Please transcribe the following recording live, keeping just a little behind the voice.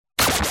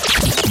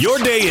Your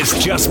day has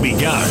just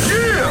begun.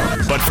 Yeah!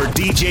 But for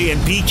DJ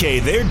and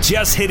PK, they're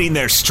just hitting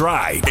their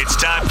stride. It's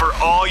time for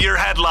all your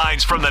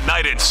headlines from the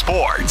night in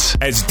sports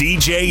as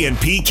DJ and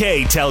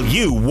PK tell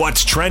you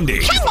what's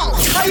trending.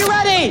 Are you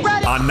ready?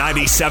 On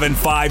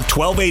 97.5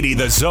 1280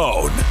 The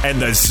Zone and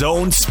The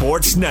Zone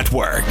Sports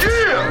Network.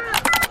 Yeah!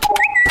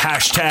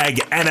 Hashtag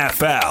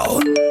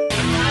NFL.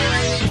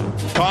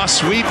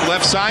 Toss sweep,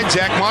 left side.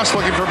 Zach Moss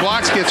looking for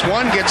blocks. Gets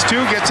one, gets two,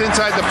 gets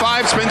inside the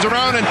 5, spins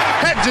around and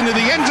heads into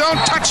the end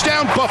zone.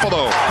 Touchdown,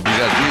 Buffalo. You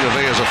got Vita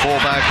Vea as a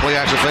fullback. Play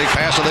action fake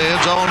pass to the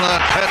end zone.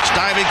 Petch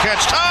diving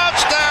catch.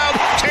 Touchdown,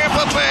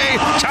 Tampa Bay.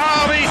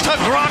 Tommy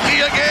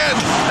Tagrocki again.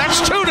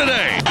 That's 2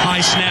 today.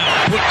 High snap,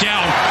 put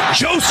down.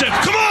 Joseph,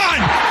 come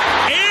on!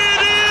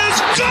 It is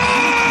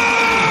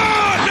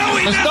good! No,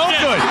 he missed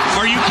it. Good.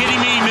 Are you kidding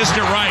me? He missed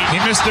it right.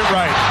 He missed it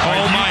right.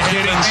 Oh, my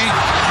heavens.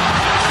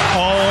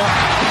 Oh,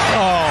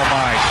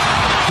 my.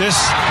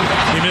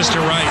 He missed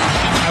it right.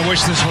 I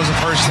wish this was the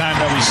first time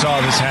that we saw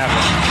this happen.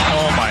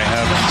 Oh, my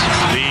heavens.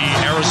 The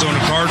Arizona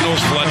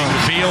Cardinals flooding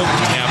the field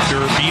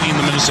after beating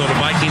the Minnesota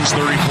Vikings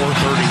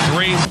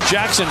 34-33.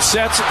 Jackson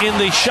sets in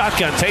the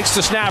shotgun, takes the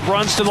snap,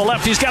 runs to the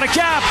left. He's got a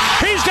gap.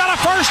 He's got a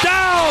first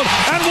down.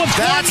 And with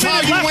That's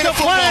how you win a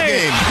football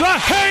game. The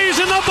Hayes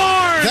in the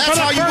barn.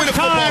 That's how you win a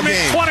football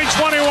game.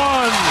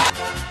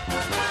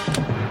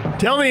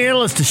 2021. Tell the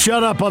analyst to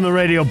shut up on the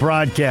radio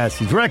broadcast.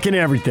 He's wrecking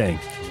everything.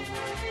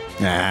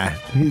 Nah,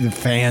 the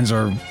fans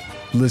are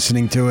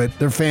listening to it.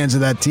 They're fans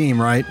of that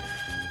team, right?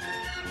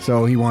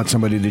 So he wants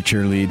somebody to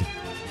cheerlead.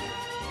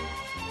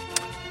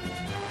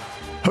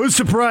 Who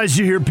surprised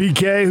you here,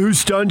 PK? Who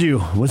stunned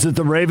you? Was it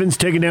the Ravens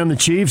taking down the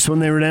Chiefs when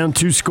they were down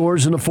 2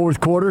 scores in the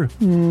fourth quarter?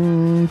 To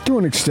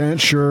an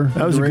extent, sure.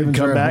 That was the a good Ravens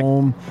are comeback. at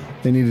home.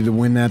 They needed to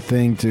win that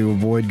thing to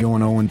avoid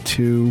going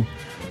 0-2.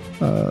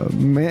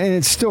 Man,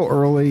 it's still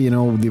early. You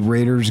know, the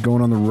Raiders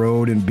going on the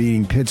road and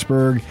beating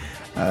Pittsburgh.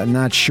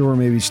 Not sure.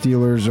 Maybe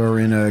Steelers are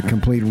in a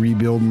complete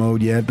rebuild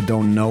mode yet, but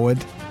don't know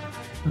it.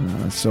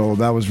 So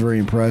that was very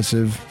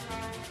impressive.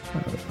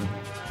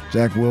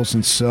 Zach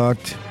Wilson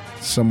sucked.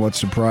 Somewhat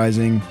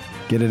surprising.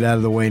 Get it out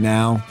of the way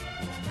now.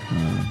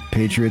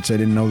 Patriots, I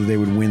didn't know that they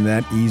would win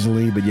that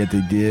easily, but yet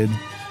they did.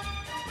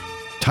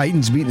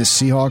 Titans beating the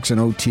Seahawks in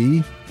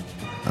OT.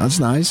 That's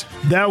nice.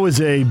 That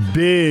was a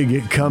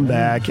big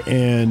comeback,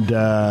 and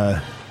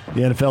the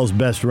NFL's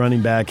best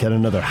running back had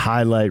another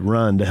highlight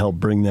run to help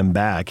bring them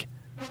back.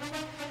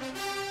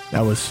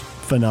 That was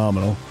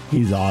phenomenal.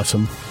 He's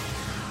awesome.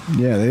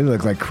 Yeah, they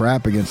look like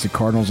crap against the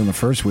Cardinals in the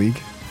first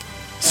week.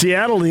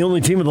 Seattle, the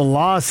only team with a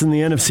loss in the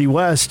NFC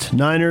West.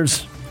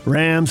 Niners,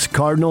 Rams,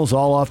 Cardinals,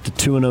 all off to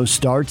 2-0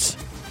 starts.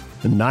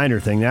 The Niner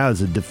thing, that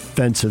was a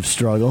defensive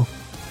struggle.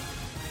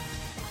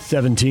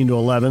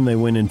 17-11, they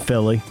win in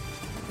Philly.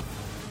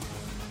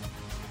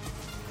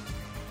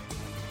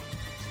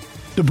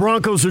 The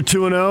Broncos are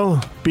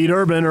 2-0, beat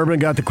Urban. Urban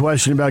got the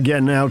question about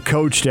getting out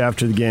coached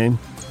after the game.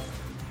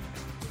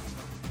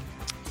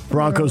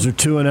 Broncos are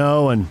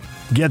 2-0 and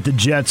get the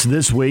Jets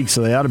this week,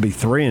 so they ought to be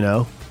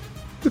 3-0.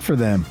 Good for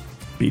them.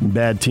 Beating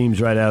bad teams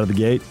right out of the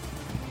gate.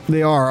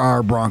 They are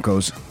our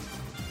Broncos.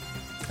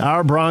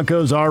 Our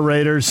Broncos, our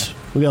Raiders.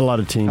 We got a lot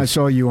of teams. I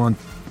saw you on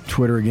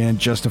Twitter again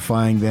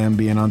justifying them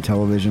being on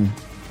television.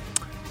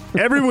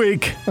 Every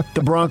week,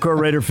 the Bronco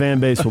Raider fan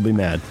base will be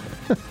mad.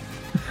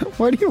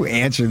 Why do you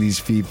answer these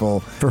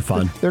people? For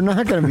fun. They're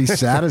not going to be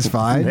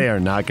satisfied. They are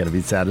not going to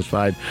be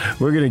satisfied.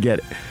 We're going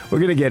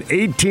to get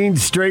 18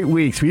 straight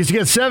weeks. We used to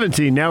get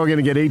 17. Now we're going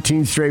to get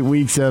 18 straight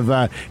weeks of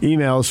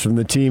emails from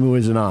the team who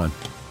isn't on.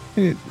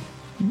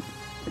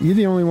 You're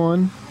the only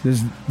one.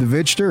 There's the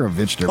Vitster or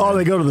Vitster. Oh,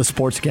 they go to the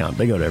sports account.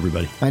 They go to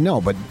everybody. I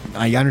know, but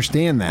I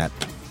understand that.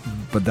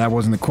 But that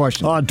wasn't the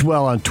question. On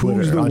Twitter.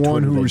 Who's the on one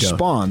Twitter, who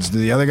responds? Do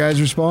the other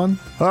guys respond?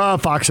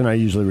 Fox and I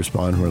usually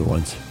respond. We're the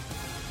ones.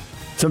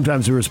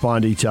 Sometimes we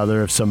respond to each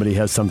other if somebody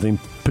has something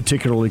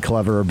particularly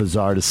clever or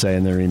bizarre to say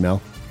in their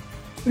email.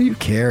 What do you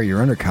care?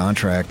 You're under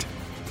contract.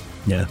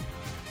 Yeah.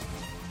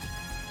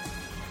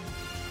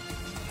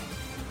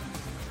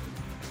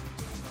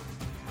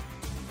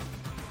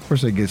 Of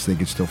course, I guess they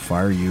could still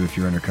fire you if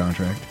you're under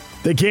contract.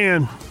 They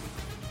can.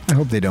 I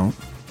hope they don't.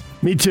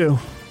 Me too.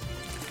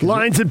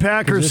 Lions and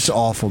Packers. It's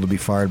awful to be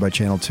fired by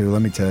Channel 2,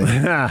 let me tell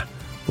you.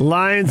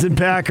 Lions and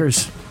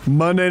Packers.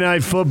 Monday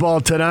Night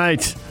Football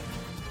tonight.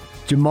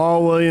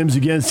 Jamal Williams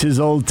against his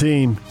old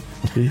team.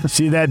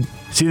 See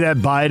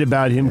that bite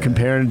about him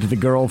comparing it to the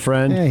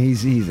girlfriend? Yeah,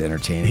 he's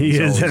entertaining. He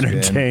is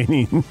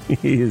entertaining.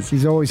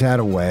 He's always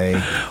had a way.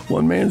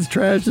 One man's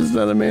trash is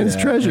another man's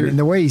treasure. And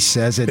the way he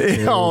says it,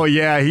 too. Oh,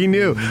 yeah, he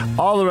knew.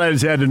 All the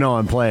writers had to know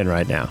I'm playing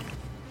right now.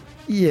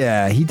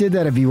 Yeah, he did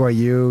that at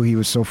BYU. He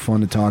was so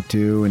fun to talk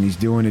to, and he's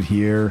doing it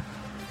here.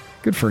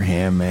 Good for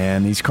him,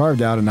 man. He's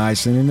carved out a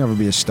nice thing. He'll never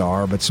be a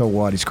star, but so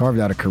what? He's carved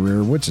out a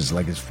career. What's his,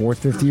 like his 4th,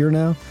 5th year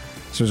now?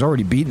 So he's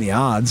already beaten the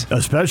odds.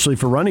 Especially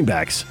for running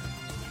backs.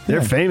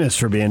 They're famous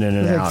for being in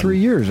and out. Like 3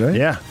 years, right?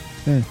 Yeah.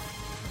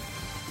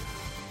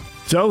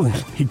 So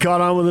he caught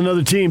on with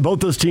another team.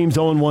 Both those teams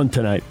 0-1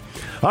 tonight.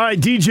 All right,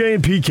 DJ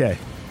and PK.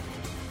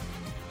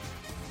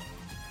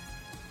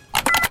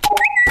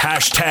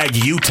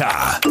 Hashtag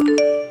Utah.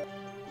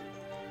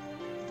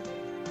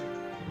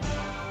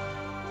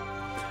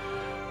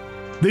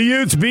 The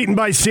Utes beaten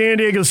by San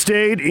Diego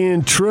State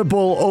in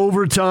triple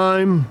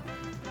overtime.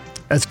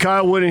 As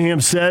Kyle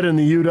Whittingham said in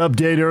the Ute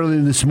update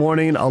earlier this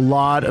morning, a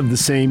lot of the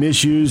same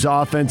issues.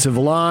 Offensive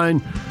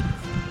line,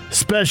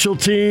 special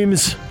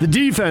teams, the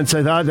defense.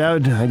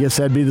 I guess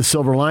that'd be the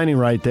silver lining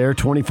right there.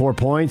 24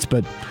 points,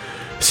 but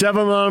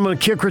 7 on a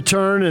kick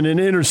return and an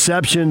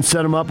interception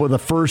set them up with a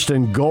 1st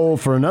and goal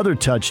for another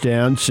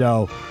touchdown.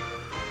 So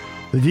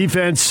the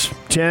defense,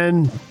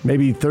 10,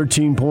 maybe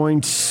 13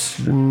 points.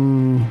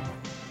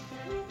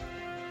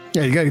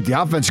 Yeah, you got to get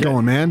the offense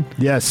going, man.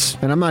 Yes.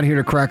 And I'm not here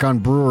to crack on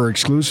Brewer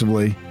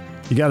exclusively.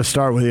 You got to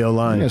start with the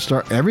O-line. You got to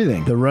start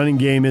everything. The running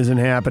game isn't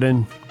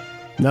happening.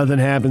 Nothing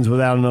happens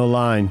without an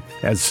O-line,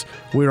 as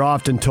we're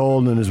often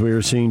told and as we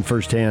were seeing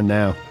firsthand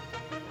now.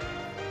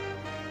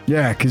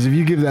 Yeah, because if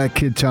you give that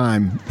kid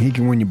time, he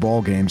can win you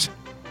ball games.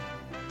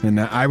 And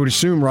I would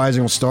assume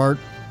Rising will start.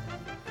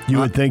 You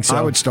would think so?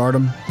 I would start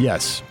him.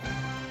 Yes.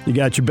 You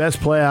got your best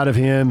play out of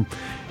him.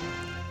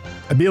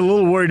 I'd be a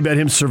little worried about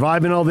him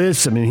surviving all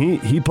this. I mean,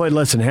 he played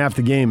less than half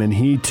the game, and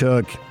he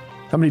took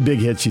 – how many big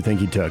hits do you think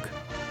he took?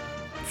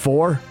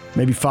 4?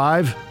 Maybe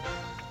 5?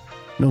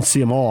 I don't see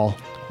them all.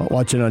 I'll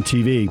watch it on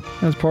TV.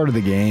 That's part of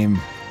the game.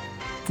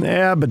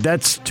 Yeah, but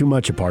that's too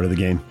much a part of the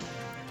game.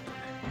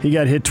 He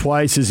got hit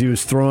twice as he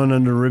was throwing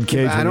under the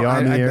ribcage with the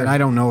arm in the air. I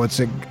don't know. It's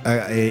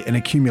an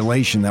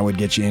accumulation that would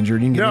get you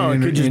injured. You can get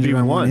it could just be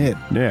one hit.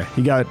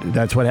 Yeah,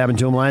 that's what happened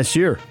to him last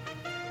year.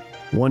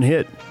 One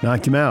hit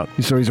knocked him out.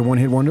 So he's a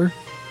one-hit wonder?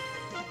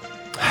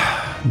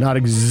 Not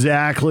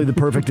exactly the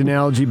perfect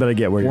analogy, but I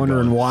get where you're going.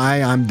 Wondering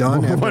why I'm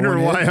done.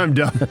 Wondering why I'm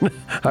done.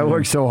 I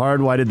worked so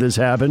hard. Why did this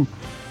happen?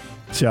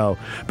 So,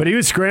 but he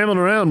was scrambling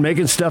around,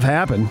 making stuff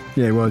happen.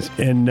 Yeah, he was,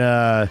 and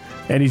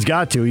he's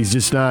got to. He's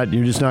just not.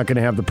 You're just not going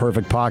to have the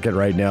perfect pocket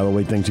right now. The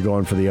way things are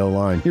going for the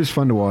O-line. He was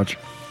fun to watch.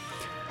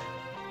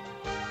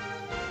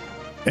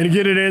 And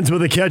again, it ends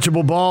with a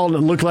catchable ball,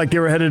 and it looked like they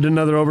were headed to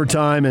another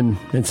overtime, and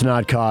it's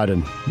not caught,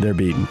 and they're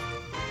beaten.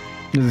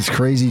 This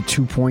crazy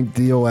 2-point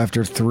deal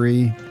after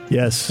 3.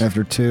 Yes.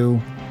 After 2.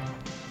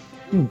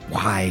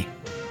 Why?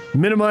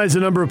 Minimize the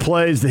number of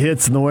plays, the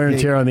hits, and the wear and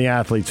tear on the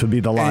athletes would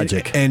be the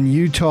logic. And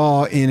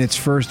Utah, in its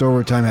first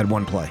overtime, had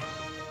 1 play.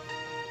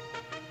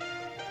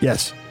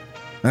 Yes.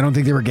 I don't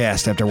think they were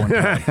gassed after 1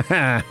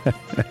 play.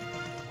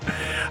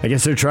 I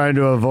guess they're trying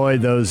to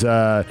avoid those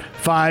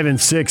 5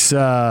 and 6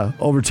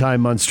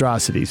 overtime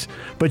monstrosities.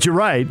 But you're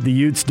right. The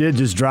Utes did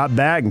just drop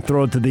back and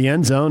throw it to the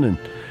end zone. And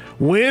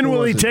when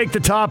will he take the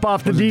top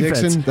off the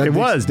defense? It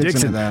was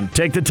Dixon.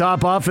 Take the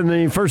top off in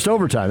the first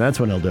overtime. That's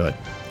when he'll do it.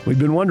 We've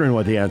been wondering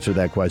what the answer to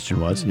that question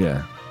was.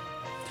 Yeah.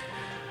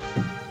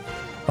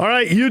 All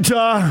right,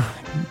 Utah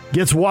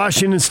gets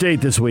Washington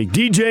State this week.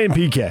 DJ and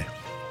PK.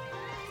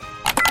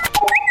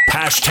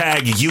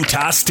 Hashtag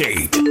Utah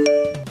State.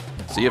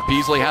 See if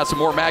Beasley has some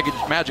more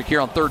magic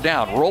here on 3rd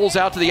down. Rolls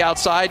out to the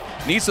outside.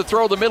 Needs to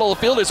throw the middle of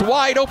the field. It's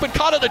wide open.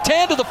 Caught at the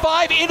 10 to the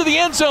 5 into the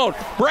end zone.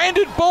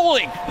 Brandon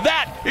Bowling.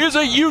 That is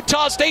a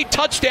Utah State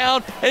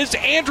touchdown as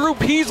Andrew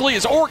Beasley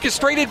has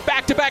orchestrated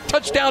back-to-back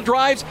touchdown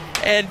drives.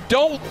 And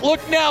don't look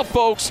now,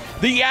 folks.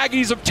 The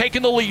Aggies have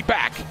taken the lead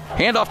back.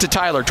 Handoff to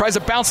Tyler. Tries to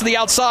bounce to the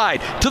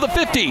outside. To the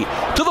 50.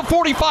 To the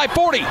 45,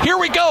 40. Here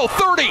we go.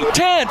 30,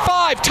 10,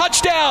 5.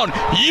 Touchdown.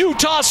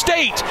 Utah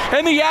State.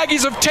 And the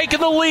Aggies have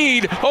taken the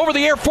lead over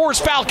the Air Force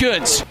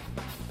Falcons.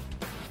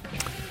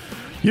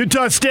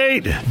 Utah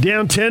State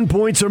down 10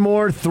 points or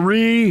more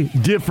 3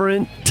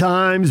 different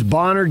times.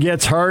 Bonner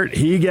gets hurt.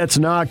 He gets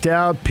knocked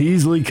out.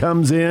 Beasley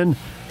comes in.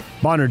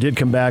 Bonner did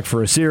come back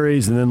for a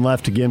series and then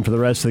left again for the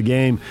rest of the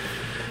game.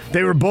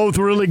 They were both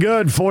really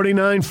good.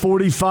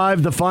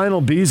 49-45 the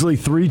final. Beasley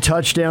 3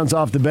 touchdowns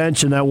off the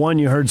bench, and that one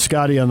you heard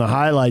Scotty on the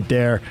highlight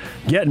there,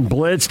 getting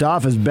blitzed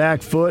off his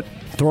back foot,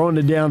 throwing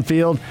it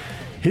downfield.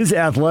 His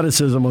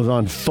athleticism was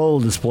on full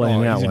display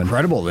in that one.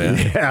 Incredible, man.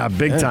 Yeah,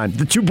 big time.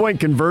 The 2-point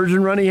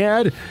conversion run he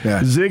had,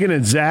 zigging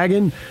and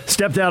zagging,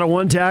 stepped out of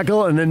 1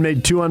 tackle and then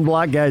made 2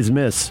 unblocked guys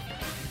miss.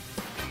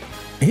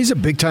 He's a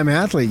big-time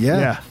athlete,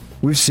 yeah.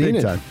 We've seen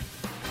it. Time.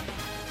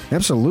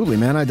 Absolutely,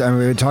 man.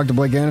 I talked to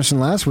Blake Anderson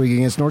last week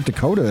against North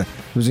Dakota.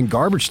 It was in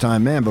garbage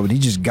time, man, but he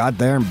just got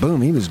there and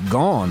boom, he was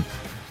gone.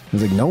 It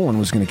was like no one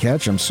was going to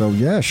catch him. So,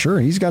 yeah, sure,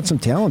 he's got some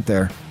talent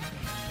there.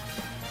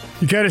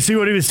 You kind of see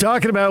what he was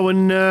talking about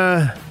when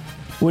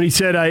he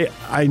said,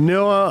 I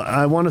know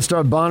I want to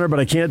start Bonner, but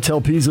I can't tell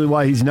Beasley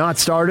why he's not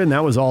starting.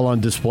 That was all on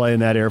display in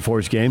that Air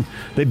Force game.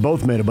 They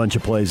both made a bunch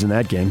of plays in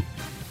that game.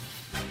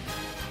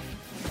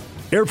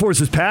 Air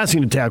Force's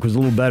passing attack was a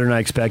little better than I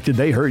expected.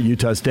 They hurt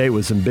Utah State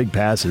with some big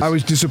passes. I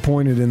was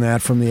disappointed in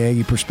that from the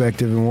Aggie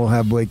perspective, and we'll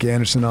have Blake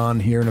Anderson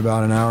on here in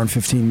about an hour and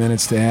 15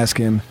 minutes to ask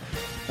him.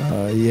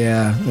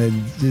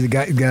 The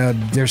guy,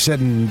 they're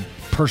setting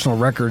personal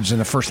records in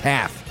the first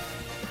half.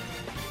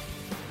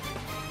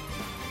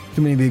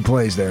 Too many big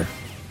plays there.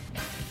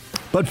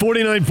 But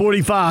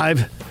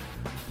 49-45,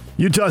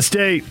 Utah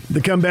State,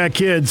 the comeback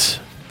kids,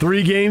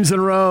 3 games in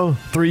a row,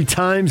 3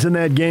 times in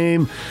that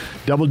game.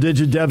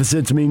 Double-digit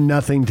deficits mean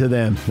nothing to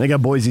them. They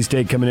got Boise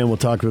State coming in. We'll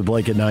talk with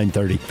Blake at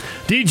 9:30.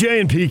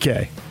 DJ and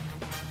PK.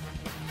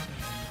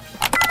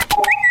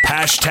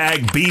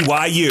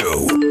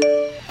 #BYU.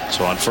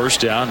 So on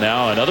first down,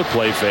 now another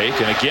play fake,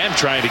 and again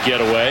trying to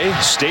get away.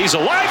 Stays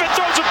alive and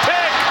throws a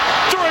pick.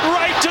 Threw it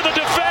right to the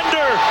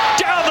defender.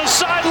 Down the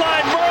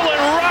sideline,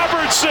 Merlin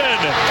Robertson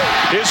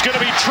is going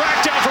to be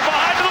tracked down from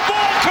behind, and the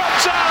ball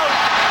comes out.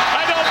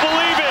 I don't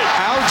believe it.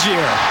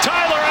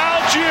 Tyler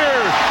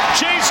Algier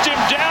chased him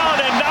down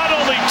and not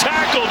only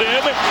tackled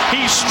him,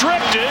 he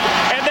stripped it,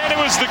 and then it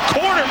was the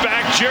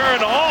quarterback,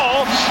 Jaron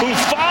Hall, who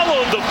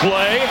followed the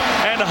play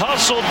and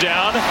hustled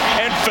down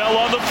and fell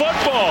on the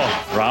football.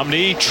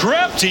 Romney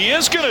tripped. He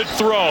is going to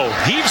throw.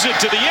 Heaves it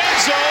to the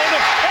end zone,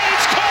 and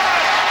it's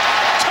caught!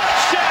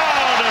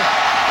 Touchdown!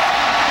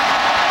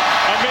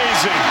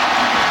 Amazing.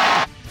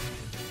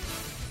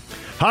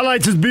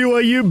 Highlights as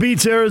BYU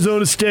beats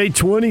Arizona State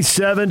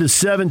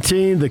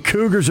 27-17. The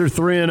Cougars are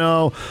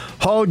 3-0.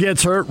 Hall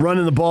gets hurt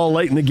running the ball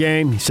late in the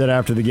game. He said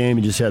after the game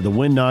he just had the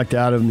wind knocked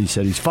out of him. He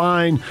said he's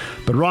fine,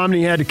 but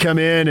Romney had to come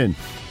in and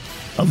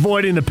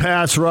avoiding the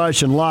pass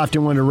rush, and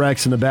Lofton went to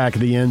Rex in the back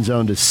of the end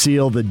zone to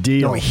seal the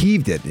deal. No, he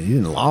heaved it. He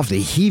didn't loft it.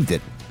 He heaved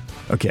it.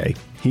 Okay.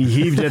 He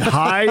heaved it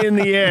high in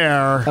the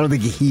air. I don't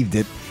think he heaved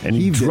it. And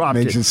he dropped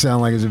makes it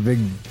sound like it's a big,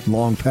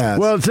 long pass.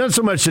 Well, it's not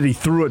so much that he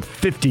threw it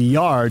 50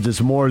 yards.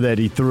 It's more that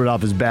he threw it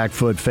off his back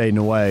foot, fading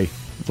away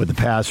with the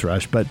pass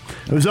rush. But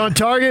it was on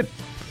target.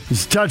 It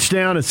was a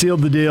touchdown. It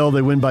sealed the deal.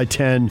 They win by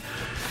 10.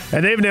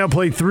 And they've now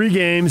played 3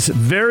 games.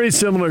 Very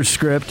similar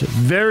script.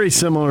 Very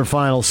similar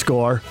final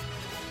score.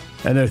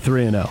 And they're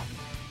 3-0. Yeah,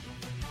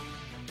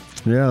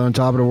 they're on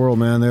top of the world,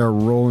 man. They are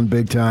rolling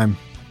big time.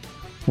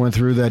 Went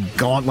through that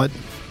gauntlet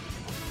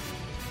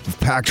of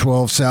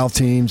Pac-12 South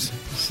teams.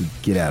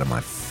 Get out of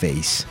my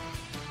face.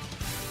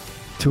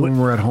 2 of them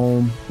were at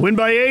home. Win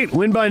by 8,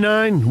 win by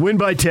 9, win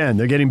by 10.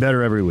 They're getting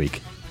better every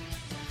week.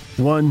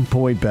 1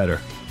 point better.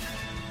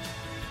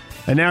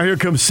 And now here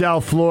comes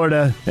South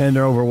Florida, and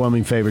they're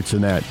overwhelming favorites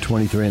in that.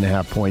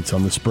 23.5 points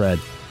on the spread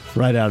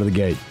right out of the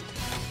gate.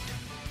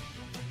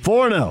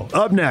 4-0.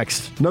 Up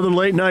next, another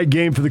late-night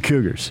game for the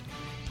Cougars.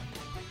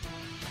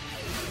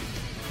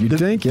 You'd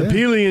think, yeah. The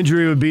Peely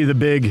injury would be the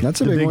big,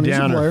 That's a big one.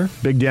 downer.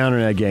 Big downer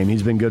in that game.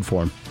 He's been good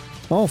for him.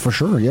 Oh, for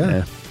sure,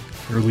 yeah.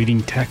 Their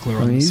leading tackler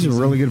on the he's season.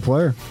 a really good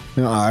player.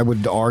 You know, I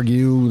would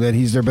argue that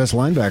he's their best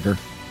linebacker.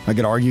 I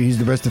could argue he's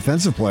the best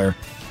defensive player.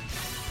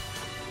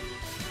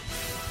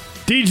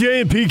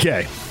 DJ and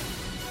PK.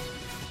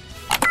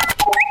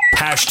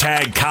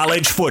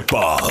 #college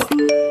football.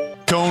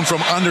 Cone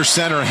from under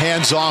center,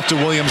 hands off to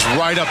Williams,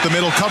 right up the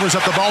middle, covers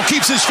up the ball,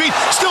 keeps his feet,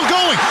 still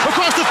going,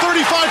 across the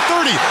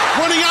 35-30,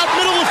 running out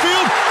middle of the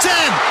field, 10,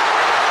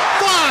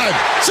 5,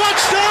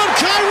 touchdown,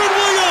 Kyron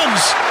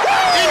Williams!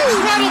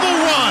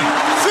 Incredible run,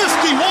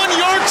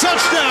 51-yard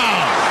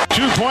touchdown!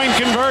 2-point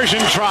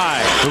conversion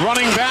try, the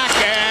running back,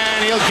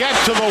 and he'll get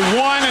to the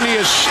 1, and he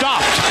is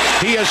stopped.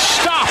 He is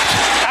stopped.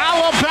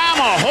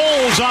 Alabama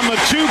holds on the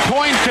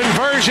 2-point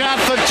conversion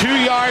at the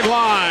 2-yard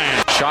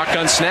line.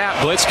 Shotgun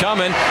snap, blitz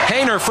coming.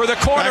 Hayner for the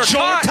corner.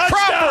 Caught.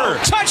 Proper.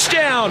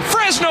 Touchdown.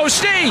 Fresno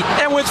State.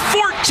 And with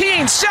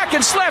 14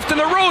 seconds left in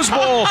the Rose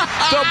Bowl,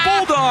 the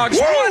Bulldogs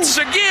once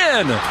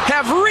again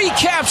have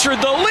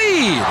recaptured the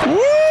lead.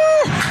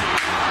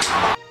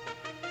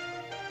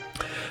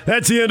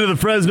 That's the end of the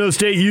Fresno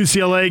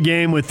State-UCLA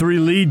game with 3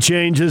 lead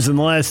changes in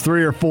the last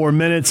 3 or 4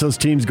 minutes. Those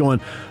teams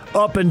going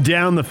up and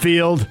down the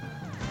field.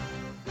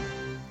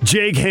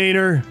 Jake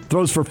Hayner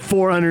throws for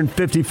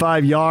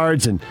 455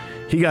 yards, and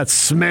he got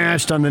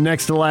smashed on the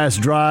next to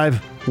last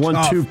drive.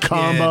 1-2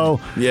 combo.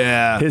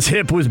 Yeah. His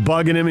hip was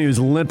bugging him. He was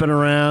limping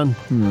around.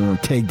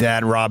 Take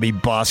that, Robbie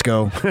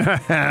Bosco.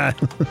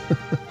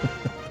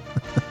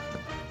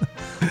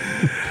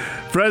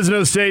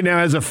 Fresno State now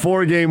has a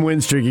 4-game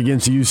win streak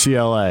against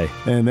UCLA,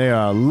 and they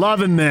are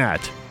loving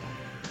that.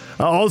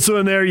 Also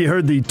in there, you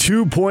heard the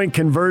 2-point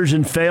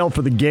conversion fail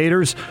for the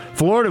Gators.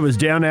 Florida was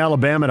down to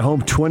Alabama at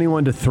home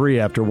 21-3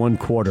 after 1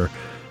 quarter.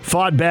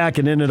 Fought back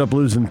and ended up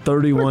losing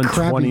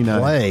 31-29.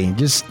 Play.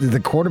 Just the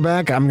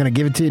quarterback, I'm going to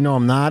give it to you, no,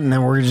 I'm not, and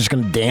then we're just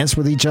going to dance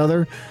with each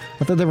other.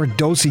 I thought they were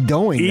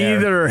do-si-doing there.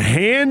 Either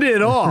hand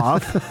it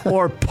off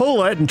or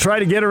pull it and try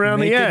to get around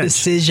the edge. Make a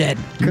decision.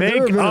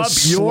 Make up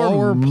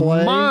your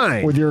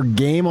mind. With your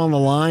game on the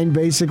line,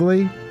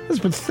 basically. That's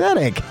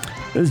pathetic.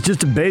 It was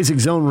just a basic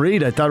zone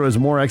read. I thought it was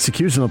more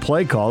execution of the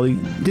play call.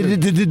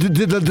 Did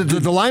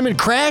the lineman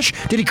crash?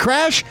 Did he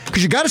crash?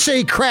 Because you got to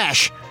say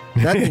crash.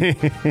 You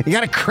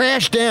got to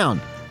crash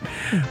down.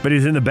 But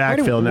he's in the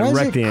backfield and it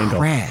wrecked the angle.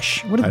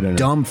 Crash. What a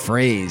dumb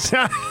phrase.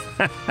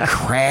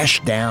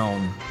 Crash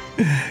down.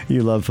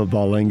 You love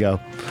football lingo.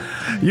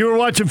 You were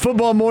watching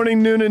football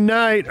morning, noon, and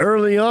night.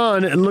 Early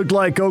on, it looked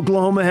like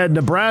Oklahoma had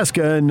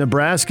Nebraska, and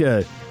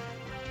Nebraska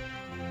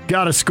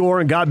got a score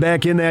and got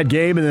back in that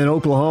game, and then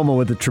Oklahoma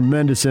with a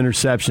tremendous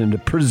interception to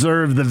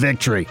preserve the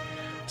victory.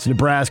 So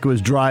Nebraska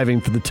was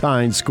driving for the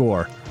tying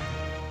score.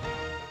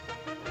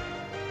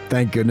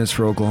 Thank goodness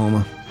for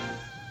Oklahoma.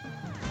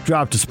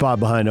 Dropped a spot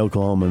behind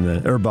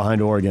Oklahoma or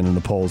behind Oregon in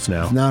the polls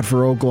now. If not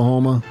for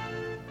Oklahoma,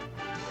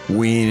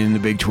 we ain't in the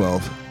Big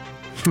 12.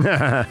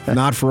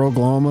 Not for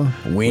Oklahoma,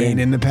 we ain't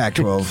in the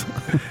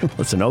Pac-12.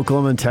 Listen,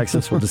 Oklahoma and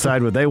Texas will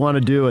decide what they want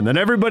to do, and then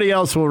everybody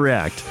else will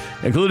react,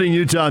 including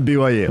Utah and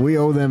BYU. We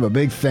owe them a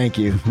big thank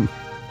you.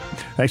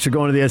 Thanks for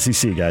going to the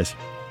SEC, guys.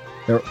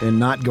 And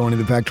not going to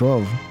the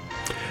Pac-12.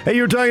 Hey,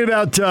 you were talking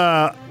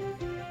about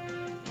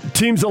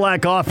teams that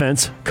lack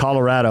offense.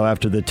 Colorado,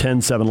 after the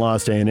 10-7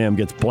 loss to A&M,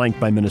 gets blanked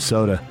by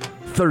Minnesota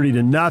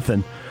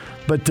 30-0.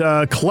 But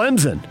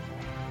Clemson,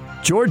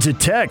 Georgia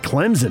Tech,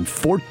 Clemson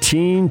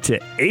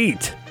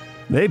 14-8.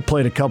 They've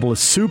played a couple of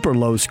super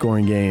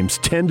low-scoring games.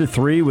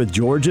 10-3 with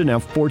Georgia, now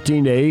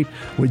 14-8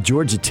 with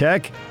Georgia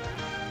Tech.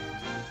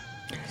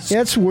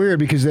 Yeah, it's weird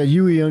because that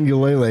Yui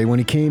Uiagalelei, when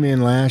he came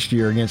in last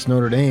year against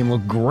Notre Dame,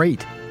 looked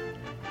great.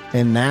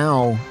 And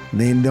now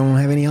they don't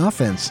have any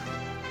offense.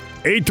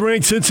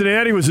 8th-ranked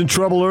Cincinnati was in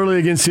trouble early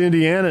against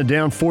Indiana,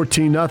 down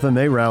 14-0.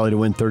 They rallied to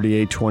win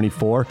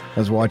 38-24. I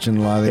was watching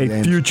a lot of the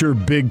games. A future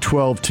Big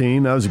 12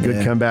 team. That was a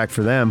good comeback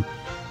for them.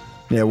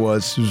 Yeah, it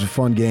was. It was a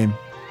fun game.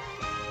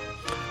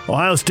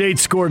 Ohio State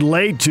scored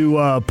late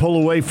to pull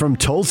away from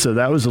Tulsa.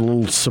 That was a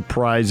little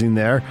surprising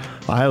there.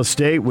 Ohio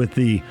State with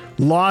the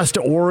loss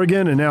to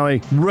Oregon and now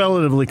a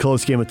relatively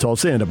close game with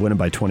Tulsa. Ended up winning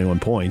by 21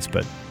 points,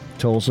 but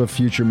Tulsa,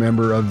 future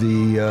member of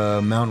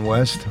the Mountain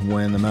West,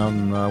 when the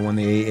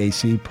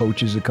AAC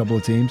poaches a couple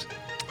of teams.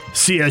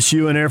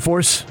 CSU and Air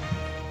Force.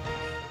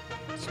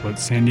 That's what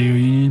San Diego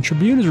Union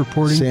Tribune is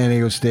reporting. San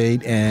Diego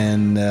State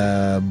and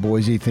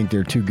Boise think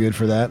they're too good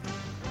for that.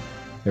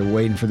 They're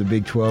waiting for the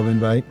Big 12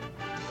 invite.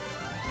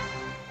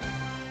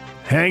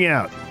 Hang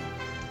out.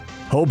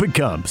 Hope it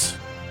comes.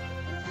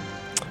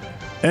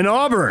 And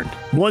Auburn.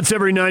 Once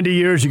every 90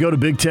 years, you go to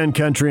Big Ten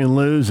country and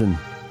lose, and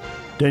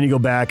then you go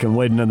back and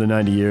wait another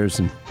 90 years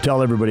and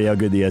tell everybody how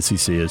good the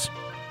SEC is.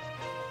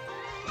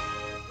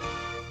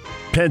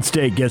 Penn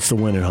State gets the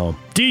win at home.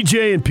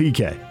 DJ and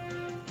PK.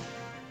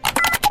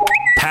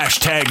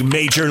 Hashtag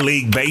Major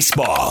League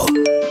Baseball.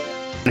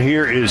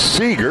 Here is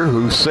Seager,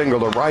 who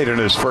singled to right in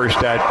his first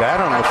at-bat.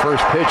 On the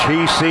first pitch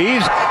he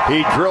sees,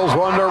 he drills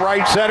one to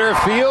right center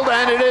field,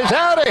 and it is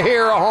out of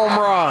here, a home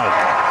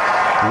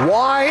run.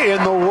 Why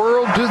in the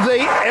world do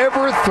they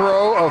ever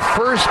throw a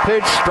first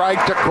pitch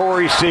strike to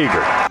Corey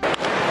Seager?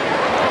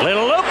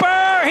 Little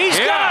looper, he's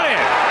got it.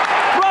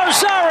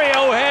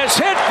 Rosario has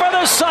hit for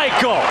the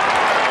cycle.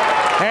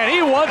 And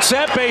he wants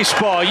that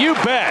baseball, you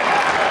bet.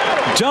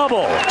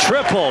 Double,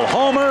 triple,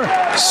 homer,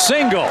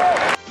 single.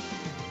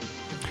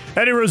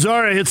 Eddie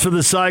Rosario hits for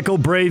the cycle.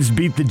 Braves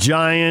beat the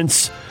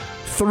Giants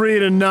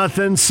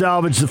 3-0.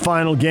 Salvage the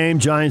final game.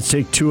 Giants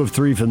take 2 of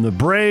 3 from the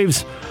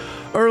Braves.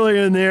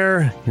 Earlier in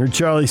there, you heard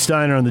Charlie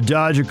Steiner on the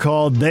Dodger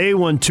call. They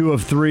won 2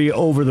 of 3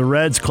 over the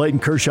Reds. Clayton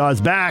Kershaw's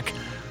back.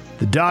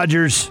 The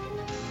Dodgers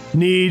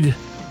need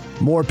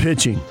more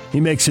pitching.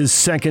 He makes his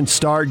second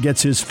start,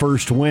 gets his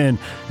first win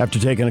after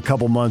taking a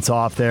couple months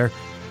off there.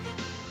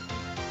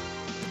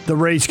 The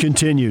race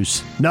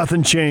continues.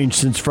 Nothing changed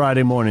since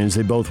Friday morning as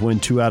they both win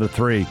 2 out of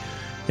 3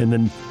 in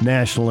the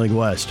National League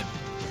West.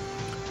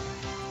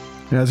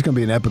 Yeah, it's going to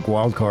be an epic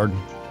wild card.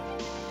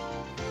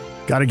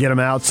 Got to get them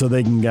out so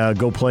they can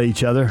go play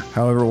each other.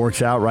 However it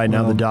works out right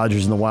now, the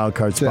Dodgers in the wild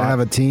card spot. To have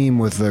a team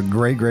with a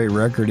great, great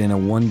record in a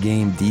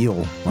one-game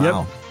deal.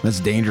 Wow, That's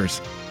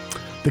dangerous.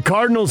 The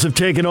Cardinals have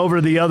taken over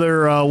the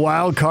other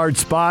wild card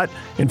spot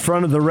in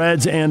front of the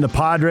Reds and the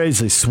Padres.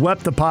 They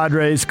swept the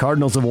Padres.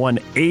 Cardinals have won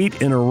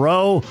 8 in a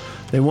row.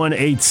 They won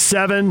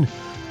 8-7.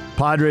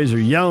 Padres are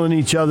yelling at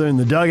each other in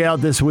the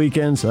dugout this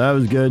weekend, so that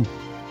was good.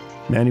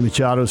 Manny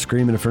Machado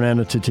screaming at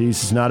Fernando Tatis,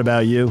 "It's not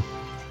about you."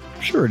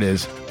 Sure it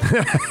is.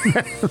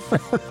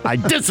 I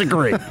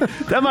disagree.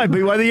 That might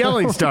be why the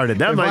yelling started.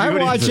 That might be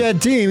what watch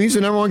that team, he's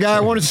the number one guy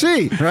I want to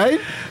see,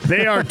 right?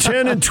 They are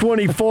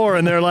 10-24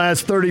 in their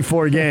last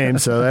 34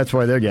 games, so that's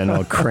why they're getting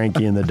all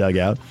cranky in the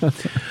dugout.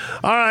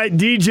 All right,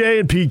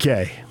 DJ and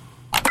PK.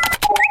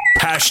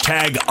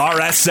 Hashtag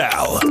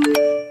RSL.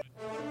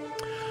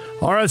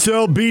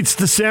 RSL beats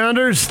the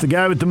Sounders. The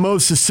guy with the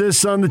most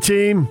assists on the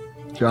team,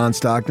 John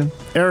Stockton.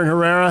 Aaron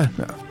Herrera.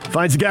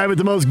 Finds the guy with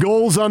the most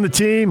goals on the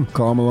team.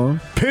 Karl Malone.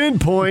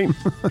 Pinpoint.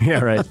 Yeah,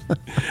 right.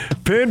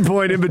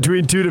 Pinpoint in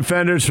between 2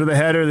 defenders for the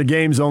header, the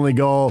game's only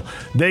goal.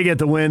 They get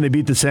the win. They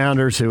beat the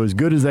Sounders, who, as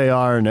good as they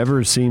are,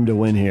 never seem to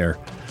win here.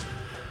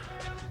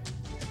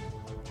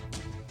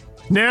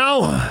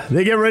 Now,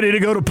 they get ready to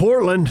go to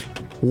Portland.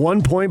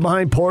 1 point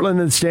behind Portland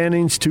in the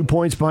standings, 2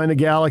 points behind the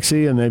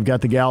Galaxy, and they've got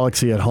the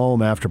Galaxy at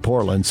home after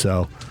Portland,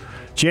 so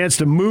chance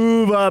to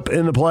move up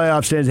in the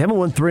playoff standings. They haven't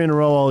won 3 in a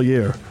row all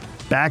year.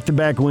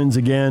 Back-to-back wins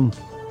again.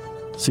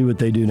 See what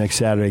they do next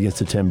Saturday against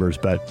the Timbers.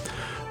 But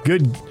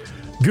good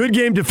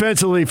game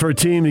defensively for a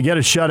team to get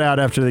a shutout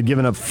after they've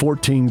given up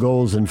 14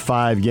 goals in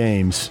 5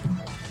 games.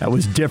 That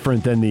was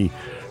different than the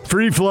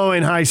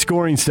free-flowing,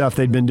 high-scoring stuff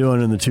they'd been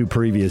doing in the 2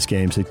 previous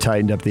games. They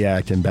tightened up the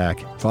act and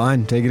back.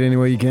 Fine. Take it any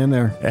way you can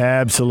there.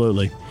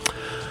 Absolutely.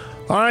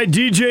 All right,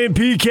 DJ and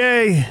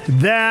PK,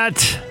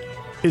 that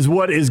is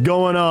what is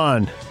going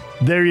on.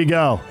 There you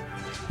go.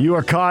 You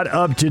are caught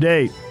up to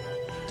date.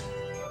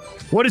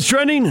 What is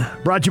trending?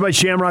 Brought to you by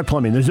Shamrock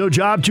Plumbing. There's no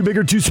job too big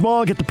or too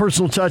small. Get the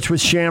personal touch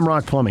with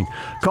Shamrock Plumbing.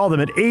 Call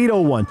them at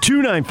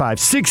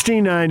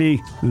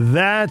 801-295-1690.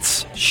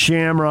 That's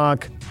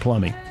Shamrock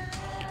Plumbing.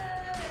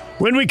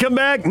 When we come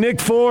back, Nick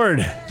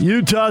Ford,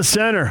 Utah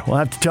center. We'll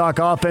have to talk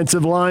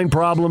offensive line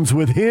problems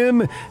with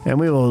him, and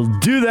we will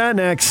do that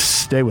next.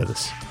 Stay with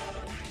us.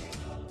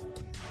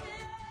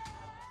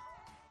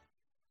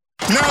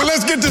 Now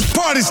let's get this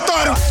party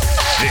started.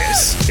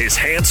 This is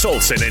Hans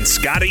Olsen and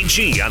Scotty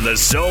G on the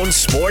Zone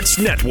Sports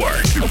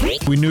Network.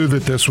 We knew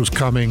that this was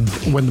coming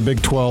when the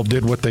Big 12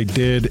 did what they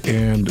did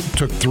and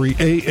took 3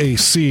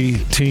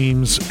 AAC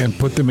teams and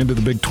put them into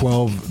the Big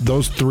 12.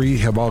 Those 3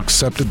 have all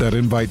accepted that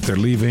invite. They're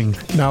leaving.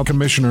 Now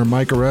Commissioner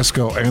Mike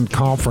Oresco and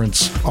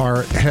conference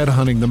are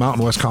headhunting the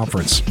Mountain West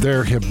Conference.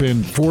 There have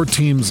been 4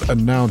 teams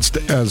announced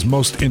as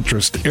most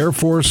interest: Air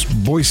Force,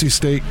 Boise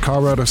State,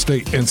 Colorado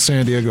State, and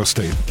San Diego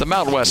State. The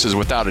Mountain West is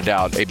without a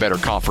doubt a better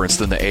conference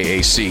than the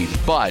AAC.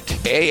 But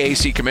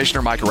AAC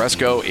Commissioner Mike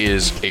Oresco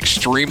is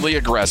extremely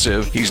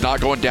aggressive. He's not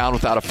going down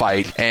without a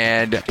fight.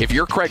 And if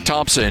you're Craig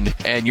Thompson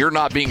and you're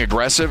not being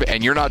aggressive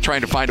and you're not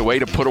trying to find a way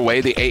to put away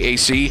the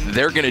AAC,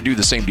 they're going to do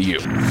the same to you.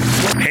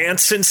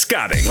 Hans and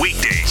Scotty,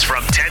 weekdays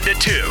from 10 to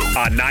 2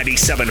 on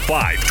 97.5,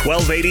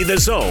 1280 The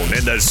Zone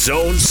and the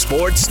Zone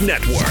Sports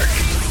Network.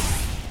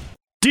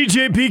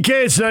 DJ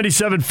PK, it's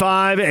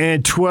 97.5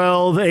 and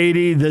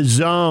 1280 The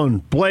Zone.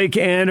 Blake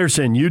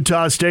Anderson,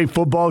 Utah State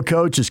football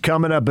coach, is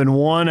coming up in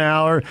 1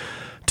 hour.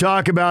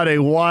 Talk about a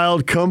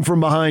wild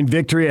come-from-behind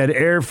victory at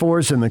Air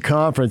Force in the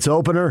conference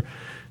opener.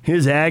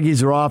 His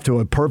Aggies are off to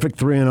a perfect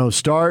 3-0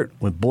 start,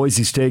 with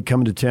Boise State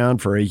coming to town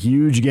for a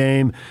huge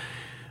game.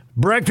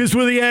 Breakfast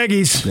with the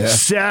Aggies,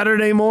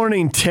 Saturday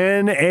morning,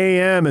 10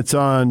 a.m. It's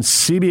on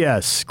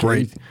CBS.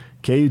 Great.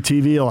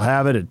 KUTV will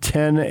have it at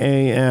 10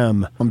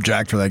 a.m. I'm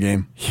jacked for that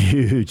game.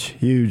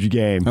 Huge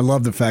game. I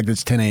love the fact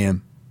it's 10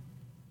 a.m.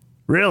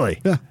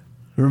 Really? Yeah.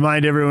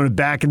 Remind everyone of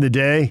back in the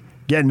day,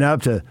 getting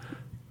up to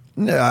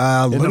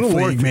Little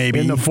League,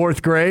 maybe. In the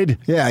 4th grade?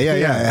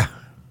 Yeah.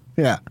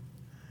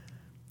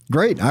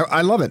 Great.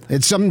 I love it.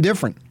 It's something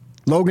different.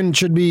 Logan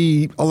should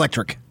be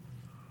electric.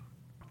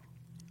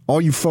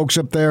 All you folks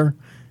up there,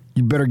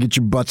 you better get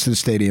your butts to the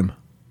stadium.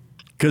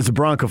 Because the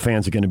Bronco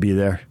fans are going to be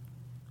there.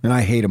 And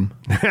I hate them.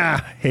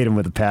 Hate them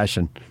with a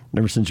passion.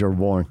 Ever since you were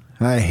born.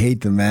 I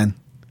hate them, man.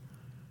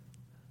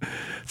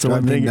 It's the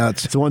one thing.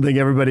 Nuts. It's the one thing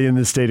everybody in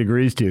this state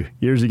agrees to.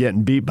 Years of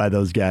getting beat by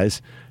those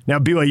guys. Now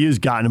BYU's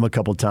gotten them a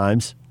couple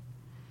times.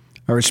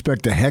 I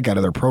respect the heck out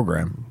of their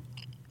program.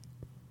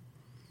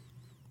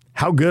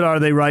 How good are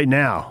they right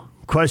now?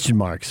 Question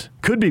marks.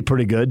 Could be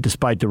pretty good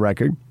despite the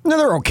record. No,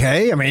 they're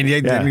okay. I mean,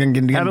 they're going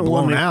to get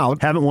blown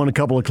out. Haven't won a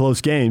couple of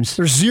close games.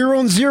 They're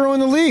 0-0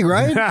 in the league,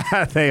 right?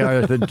 They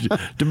are.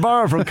 To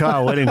borrow from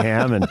Kyle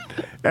Whittingham, and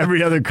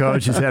every other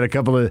coach has had a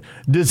couple of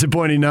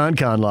disappointing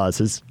non-con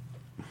losses.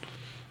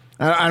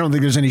 I don't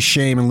think there's any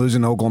shame in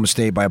losing to Oklahoma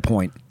State by a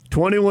point.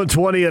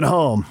 21-20 at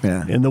home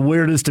in the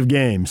weirdest of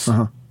games.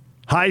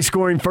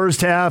 High-scoring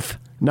first half,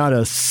 not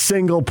a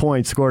single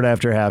point scored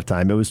after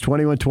halftime. It was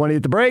 21-20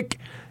 at the break.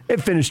 It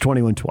finished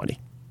 21-20.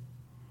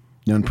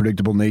 The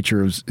unpredictable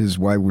nature is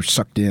why we're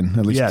sucked in.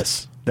 At least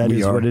yes, that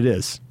is what it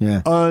is.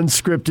 Yeah.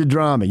 Unscripted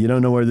drama. You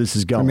don't know where this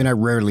is going. I mean, I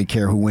rarely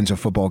care who wins a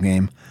football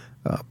game,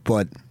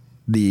 but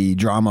the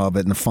drama of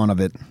it and the fun of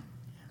it,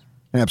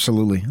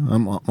 absolutely.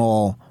 I'm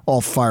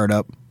all fired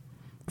up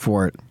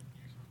for it.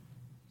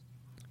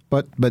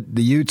 But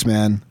the Utes,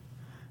 man,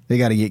 they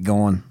got to get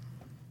going.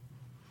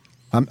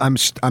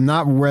 I'm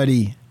not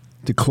ready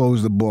to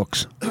close the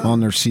books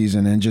on their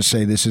season and just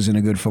say this isn't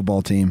a good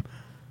football team.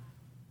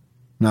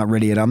 Not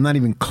ready yet. I'm not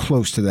even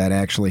close to that,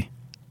 actually.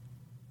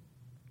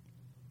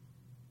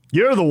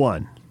 You're the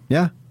one.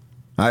 Yeah.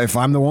 If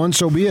I'm the one,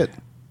 so be it.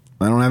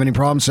 I don't have any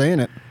problem saying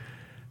it.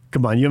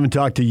 Come on, you haven't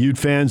talked to Ute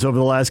fans over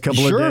the last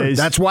couple of days.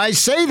 That's why I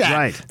say that.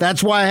 Right.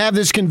 That's why I have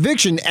this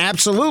conviction.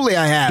 Absolutely,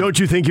 I have. Don't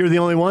you think you're the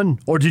only one?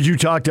 Or did you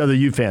talk to other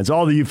Ute fans?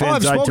 All the Ute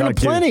fans I've I spoken talked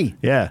to plenty.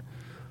 Yeah.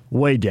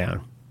 Way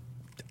down.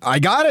 I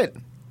got it.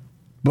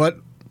 But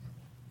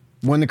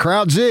when the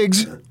crowd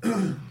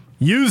zigs,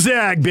 you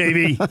zag,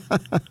 baby.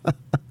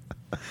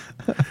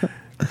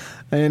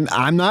 And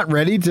I'm not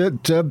ready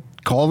to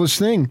call this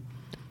thing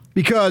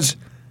because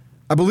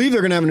I believe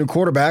they're going to have a new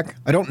quarterback.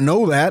 I don't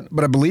know that,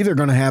 but I believe they're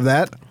going to have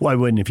that. Why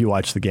wouldn't if you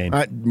watch the game?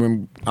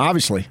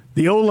 Obviously.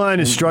 The O-line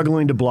is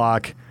struggling to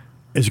block.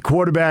 As a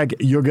quarterback,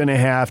 you're going to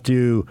have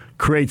to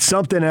create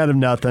something out of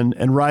nothing,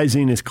 and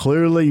Rising is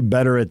clearly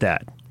better at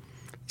that.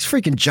 It's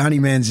freaking Johnny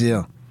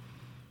Manziel.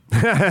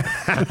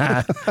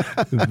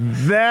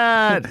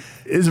 That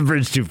is a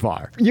bridge too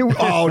far.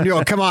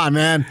 No, come on,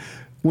 man.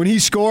 When he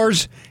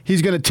scores,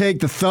 he's going to take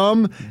the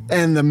thumb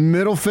and the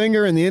middle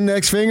finger and the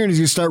index finger, and he's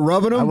going to start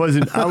rubbing them. I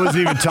wasn't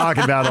even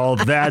talking about all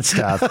that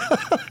stuff.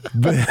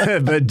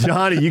 But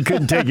Johnny, you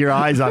couldn't take your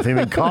eyes off him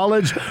in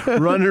college,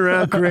 running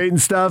around creating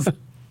stuff.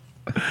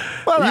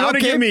 Well, you want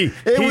to give me?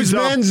 It was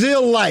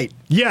Manziel light.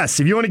 Yes,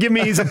 if you want to give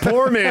me, he's a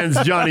poor man's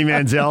Johnny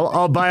Manziel.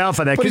 I'll buy off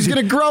of that. But he's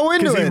going to grow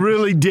into it. He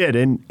really did,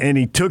 and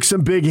he took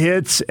some big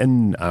hits,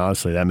 and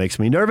honestly, that makes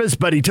me nervous.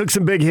 But he took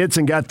some big hits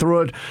and got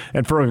through it,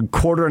 and for a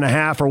quarter and a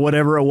half or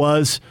whatever it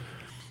was,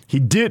 he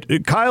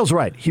did. Kyle's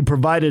right. He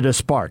provided a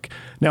spark.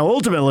 Now,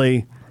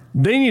 ultimately,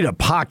 they need a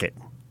pocket,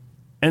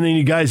 and they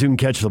need guys who can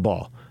catch the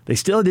ball. They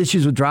still had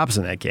issues with drops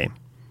in that game,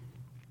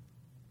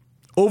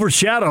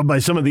 overshadowed by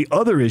some of the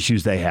other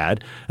issues they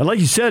had. And like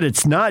you said,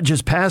 it's not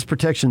just pass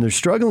protection they're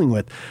struggling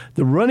with.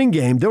 The running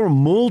game, there were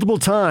multiple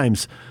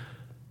times,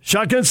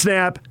 shotgun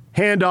snap,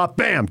 handoff,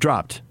 bam,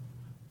 dropped.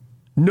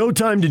 No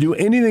time to do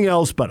anything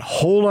else but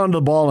hold on to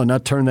the ball and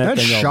not turn that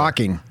thing over. That's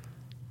shocking.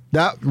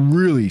 That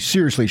really,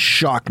 seriously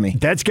shocked me.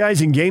 That's guys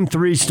in Game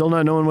 3 still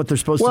not knowing what they're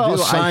supposed to do.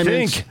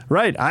 Assignments. I think.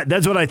 Right.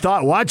 That's what I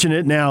thought watching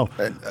it. Now,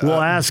 we'll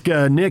ask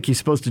Nick. He's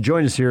supposed to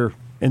join us here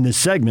in this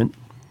segment.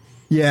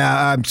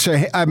 Yeah,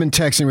 I've been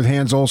texting with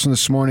Hans Olsen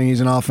this morning. He's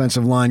an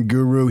offensive line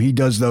guru. He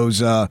does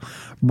those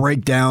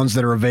breakdowns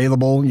that are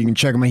available. You can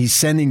check them out. He's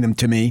sending them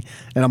to me,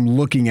 and I'm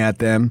looking at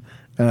them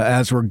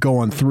as we're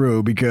going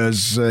through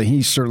because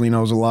he certainly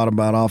knows a lot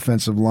about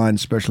offensive line,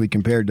 especially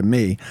compared to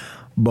me.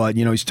 But,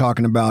 he's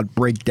talking about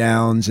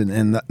breakdowns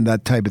and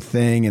that type of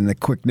thing and the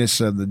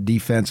quickness of the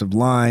defensive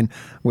line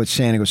with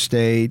San Diego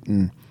State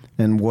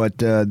and what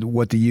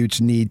the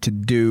Utes need to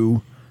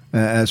do.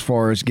 As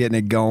far as getting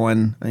it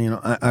going,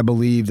 I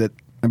believe that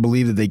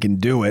they can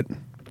do it.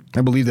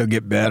 I believe they'll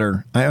get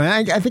better.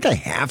 I think I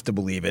have to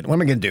believe it. What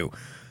am I going to do?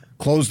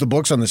 Close the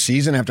books on the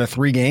season after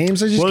 3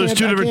 games? There's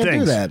two different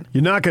things.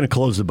 You're not going to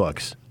close the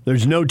books.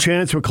 There's no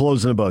chance we're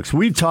closing the books.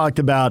 We've talked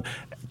about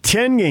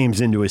 10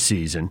 games into a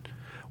season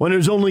when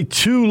there's only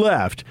 2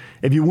 left.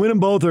 If you win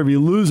them both or if you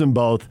lose them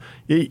both,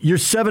 you're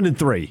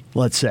 7-3.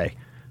 Let's say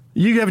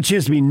you have a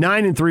chance to be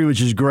 9-3, which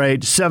is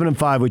great.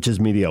 7-5, which is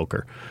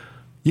mediocre.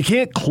 You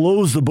can't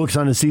close the books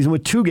on a season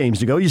with 2 games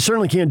to go. You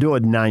certainly can't do it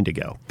with 9 to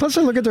go. Plus,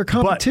 I look at their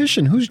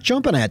competition. Who's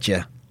jumping at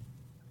you?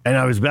 And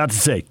I was about to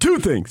say 2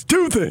 things.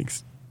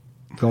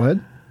 Go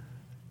ahead.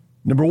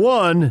 Number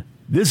 1,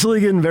 this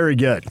league isn't very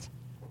good.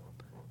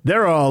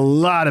 There are a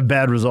lot of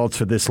bad results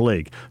for this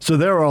league. So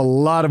there are a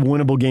lot of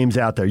winnable games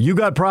out there. You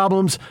got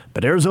problems,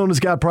 but Arizona's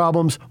got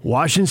problems.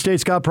 Washington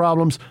State's got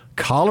problems.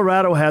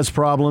 Colorado has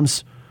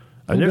problems.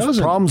 And there's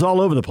problems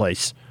all over the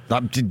place.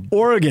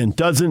 Oregon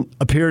doesn't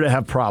appear to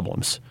have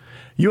problems.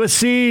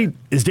 USC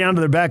is down to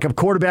their backup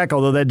quarterback,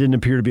 although that didn't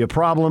appear to be a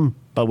problem.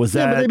 But was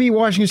that? Yeah, but they beat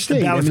Washington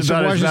State. That was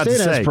about Washington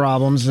State has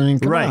problems.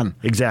 Come on.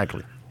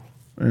 Exactly.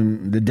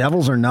 And the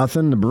Devils are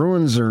nothing. The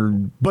Bruins are.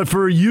 But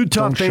for a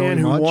Utah fan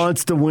who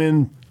wants to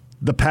win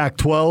the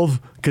Pac-12,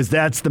 because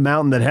that's the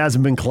mountain that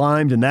hasn't been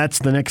climbed, and that's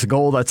the next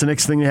goal, that's the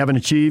next thing they haven't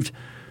achieved.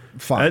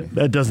 Fine.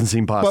 That doesn't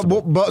seem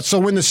possible. But so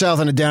win the South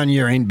in a down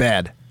year ain't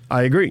bad.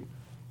 I agree.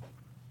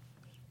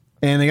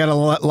 And they got a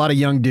lot of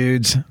young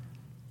dudes.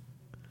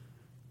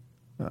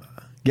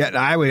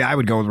 I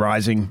would go with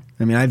Rising.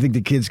 I mean, I think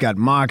the kid's got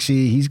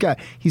moxie.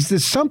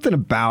 There's something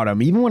about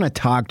him. Even when I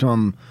talked to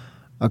him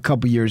a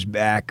couple years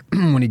back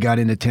when he got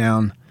into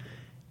town,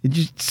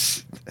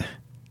 he's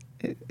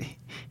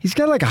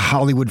got like a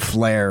Hollywood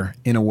flair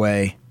in a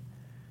way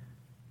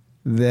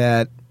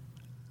that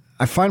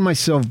I find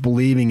myself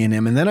believing in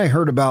him. And then I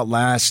heard about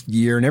last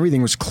year, and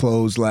everything was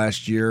closed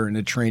last year in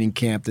the training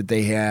camp that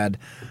they had.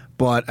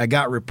 But I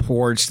got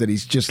reports that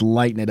he's just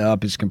lighting it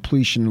up. His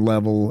completion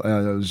level,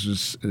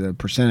 the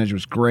percentage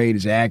was great,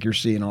 his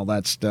accuracy and all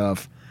that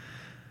stuff.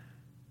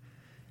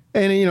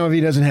 And, if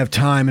he doesn't have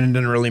time and it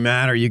doesn't really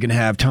matter, you can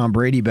have Tom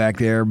Brady back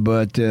there.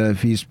 But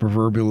if he's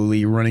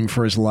proverbially running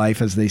for his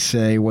life, as they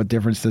say, what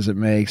difference does it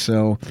make?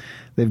 So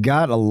they've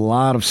got a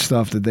lot of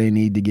stuff that they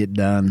need to get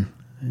done.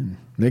 And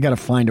they got to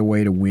find a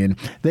way to win.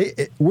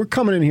 We're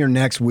coming in here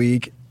next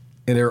week,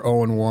 and they're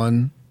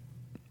 0-1.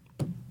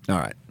 All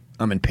right,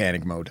 I'm in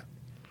panic mode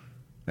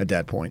at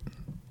that point.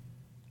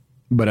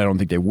 But I don't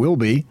think they will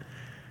be.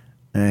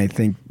 I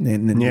think.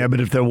 But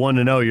if they're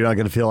 1-0, you're not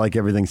going to feel like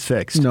everything's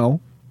fixed.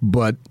 No,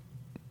 but.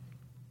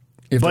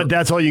 But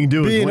that's all you can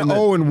do. Being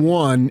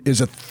 0-1 is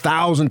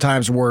 1,000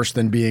 times worse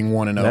than being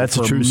 1-0. That's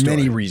a true story.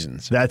 Many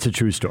reasons. That's a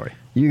true story.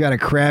 You got a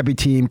crappy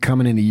team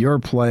coming into your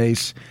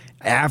place.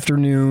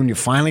 Afternoon. You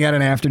finally got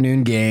an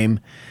afternoon game.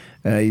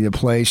 The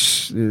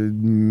place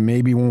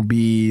maybe won't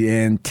be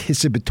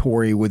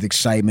anticipatory with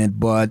excitement,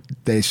 but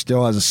they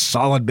still has a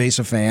solid base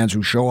of fans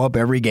who show up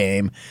every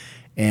game.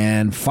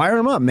 And fire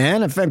them up,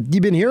 man. In fact,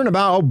 you've been hearing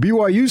about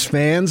BYU's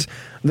fans.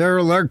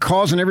 They're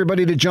causing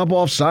everybody to jump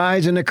off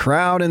sides in the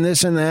crowd and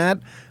this and that.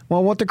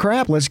 Well, what the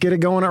crap? Let's get it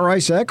going at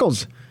Rice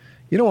Eccles.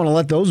 You don't want to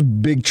let those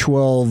Big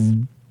 12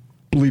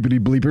 bleepity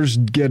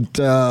bleepers get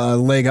a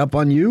leg up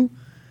on you.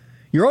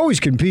 You're always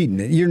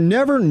competing. You're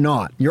never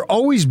not. You're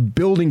always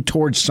building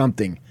towards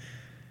something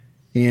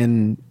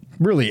in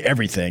really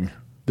everything.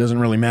 Doesn't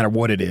really matter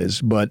what it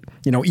is. But,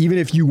 even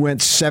if you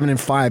went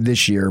 7-5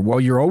 this year,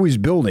 well, you're always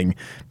building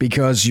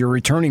because you're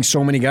returning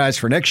so many guys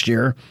for next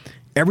year.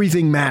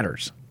 Everything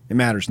matters. It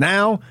matters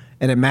now,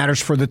 and it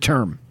matters for the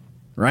term,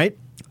 right?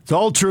 It's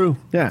all true.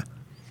 Yeah.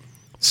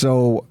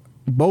 So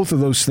both of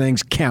those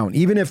things count.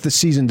 Even if the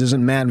season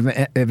doesn't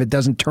matter, if it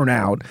doesn't turn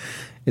out,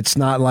 it's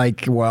not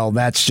like, well,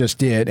 that's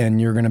just it, and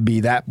you're going to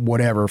be that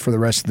whatever for the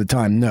rest of the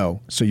time.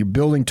 No. So you're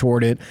building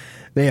toward it.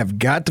 They have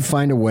got to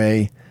find a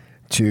way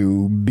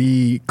to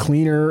be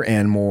cleaner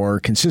and more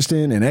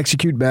consistent and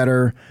execute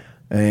better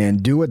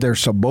and do what they're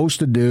supposed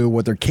to do,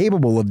 what they're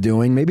capable of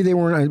doing. Maybe they're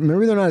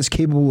not as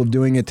capable of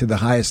doing it to the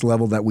highest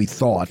level that we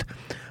thought,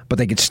 but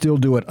they could still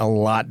do it a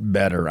lot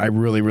better. I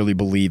really, really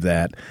believe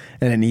that.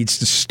 And it needs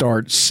to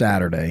start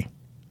Saturday.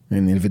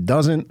 And if it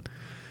doesn't,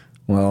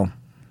 well,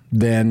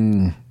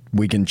 then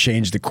we can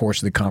change the course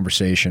of the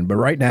conversation. But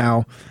right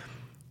now,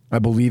 I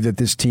believe that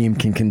this team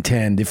can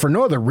contend, if for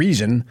no other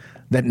reason,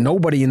 that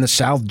nobody in the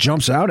South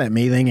jumps out at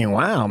me thinking,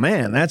 wow,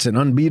 man, that's an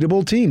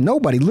unbeatable team.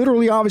 Nobody,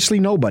 literally, obviously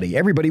nobody.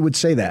 Everybody would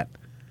say that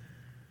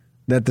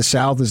the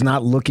South is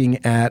not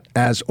looking at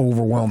as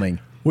overwhelming.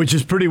 Which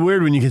is pretty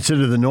weird when you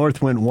consider the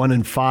North went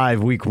 1-5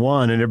 week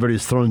one, and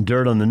everybody's throwing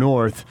dirt on the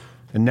North,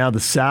 and now the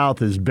South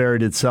has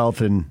buried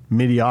itself in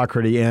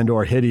mediocrity and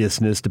or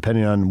hideousness,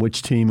 depending on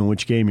which team and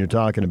which game you're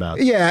talking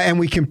about. Yeah, and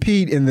we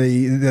compete in the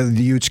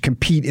Utes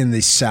compete in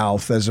the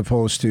South as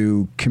opposed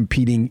to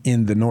competing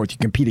in the North. You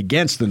compete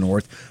against the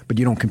North, but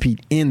you don't compete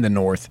in the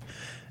North.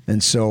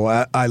 And so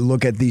I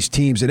look at these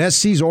teams, and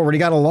SC's already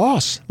got a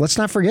loss. Let's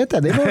not forget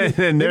that.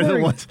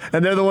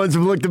 They're the ones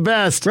who've looked the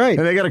best. Right.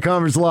 And they got a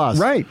conference loss.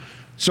 Right.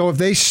 So if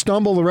they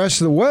stumble the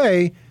rest of the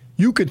way,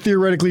 you could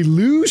theoretically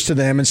lose to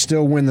them and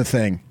still win the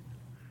thing.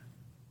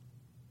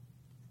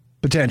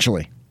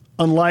 Potentially.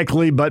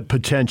 Unlikely, but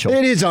potential.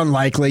 It is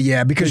unlikely,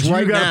 yeah, because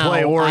right you now,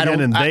 play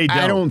Oregon and they don't.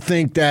 I don't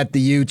think that the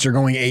Utes are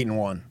going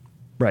 8-1.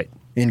 Right.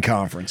 In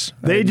conference.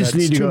 They just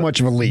need too much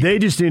of a lead. They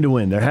just need to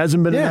win. There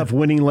hasn't been enough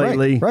winning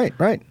lately. Right.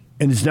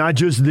 And it's not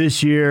just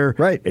this year.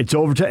 Right. It's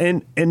over to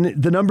and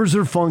the numbers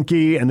are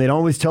funky and they don't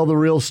always tell the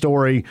real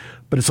story.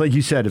 But it's like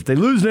you said, if they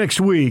lose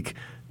next week,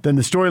 then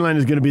the storyline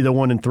is going to be the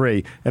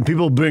 1-3. And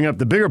people bring up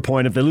the bigger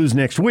point. If they lose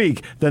next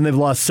week, then they've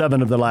lost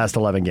 7 of the last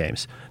 11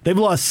 games. They've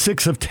lost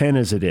 6 of 10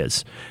 as it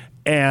is.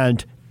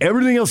 And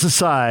everything else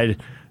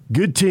aside,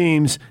 good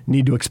teams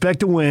need to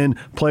expect to win.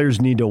 Players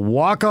need to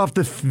walk off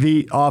the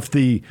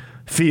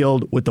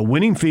field with the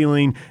winning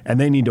feeling, and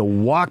they need to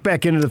walk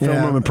back into the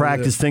film room and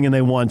practice thinking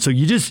they won. So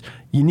you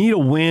need a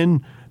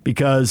win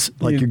because,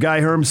 like your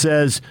guy Herm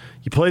says,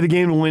 you play the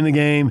game to win the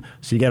game,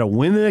 so you got to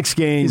win the next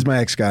game. He's my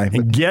ex-guy.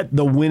 And get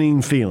the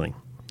winning feeling.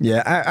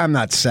 Yeah, I'm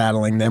not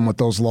saddling them with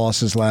those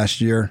losses last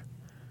year.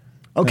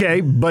 Okay,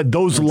 but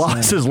those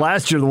losses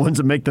last year are the ones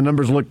that make the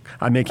numbers look,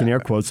 I'm making air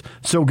quotes,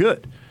 so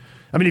good.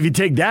 I mean, if you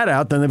take that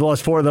out, then they've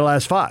lost 4 of their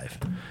last 5.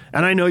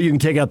 And I know you can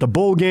take out the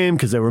bowl game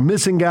because they were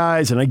missing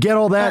guys, and I get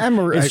all that.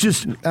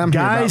 I'm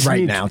guys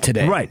right now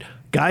today. Right.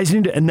 Guys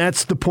need to, and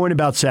that's the point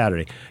about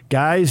Saturday.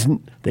 Guys,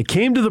 they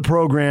came to the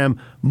program,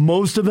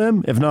 most of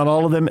them, if not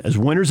all of them, as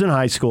winners in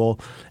high school,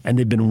 and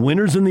they've been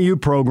winners in the U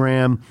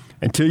program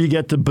until you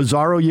get to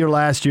Bizarro year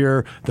last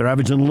year. They're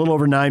averaging a little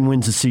over 9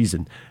 wins a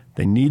season.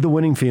 They need the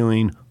winning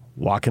feeling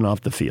walking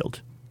off the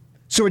field.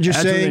 So what you're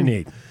That's saying, what they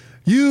need.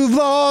 You've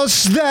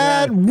lost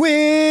that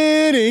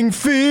winning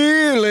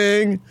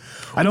feeling.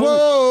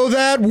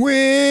 That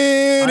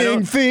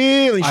winning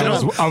feeling.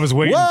 I was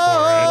waiting for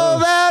it.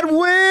 That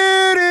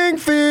winning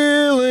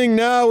feeling.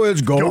 Now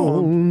it's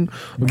gone.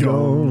 We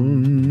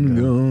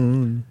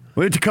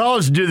went to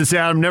college to do this,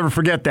 Adam. Never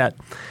forget that.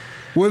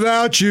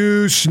 Without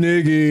you,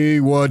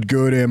 Sniggy, what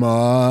good am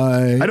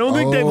I? I don't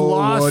think they've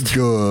lost. What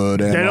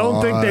good am I? They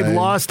don't think they've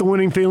lost the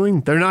winning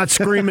feeling. They're not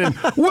screaming,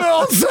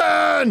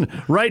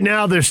 Wilson! Right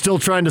now, they're still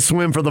trying to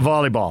swim for the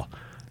volleyball.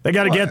 They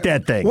got to get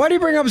that thing. Why do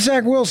you bring up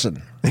Zach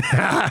Wilson?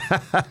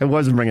 I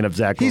wasn't bringing up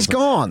Zach Wilson. He's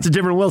gone. It's a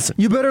different Wilson.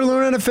 You better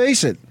learn how to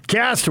face it.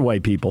 Castaway,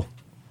 people.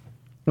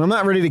 I'm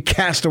not ready to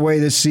cast away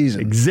this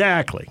season.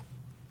 Exactly.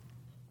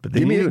 But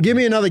give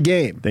me another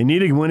game. They need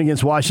to win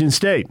against Washington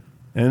State.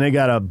 And they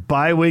got a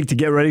bye week to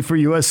get ready for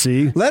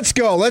USC. Let's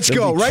go.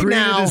 Right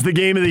now, is the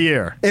game of the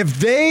year. If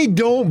they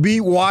don't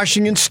beat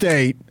Washington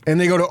State and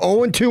they go to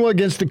 0-2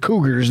 against the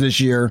Cougars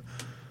this year,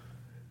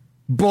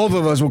 both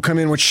of us will come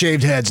in with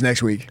shaved heads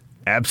next week.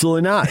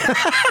 Absolutely not.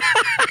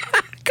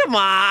 Come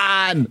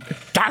on.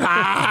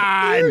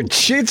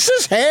 It's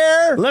his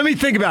hair. Let me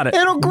think about it.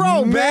 It'll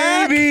grow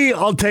back. Maybe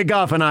I'll take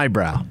off an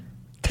eyebrow.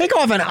 Take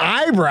off an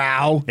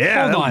eyebrow?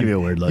 Yeah, Hold on. Give you a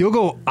weird look. You'll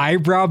go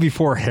eyebrow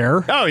before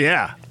hair? Oh,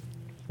 yeah.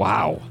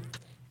 Wow.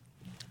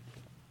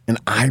 An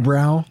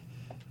eyebrow?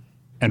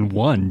 And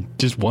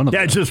just one of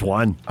them. Yeah, just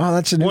one. Oh,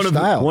 that's a new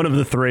style. One of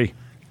the 3.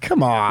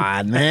 Come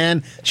on,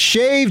 man.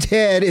 Shaved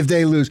head if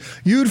they lose.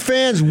 Ute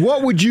fans,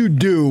 what would you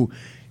do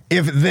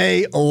if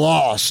they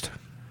lost?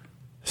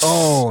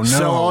 Oh, no.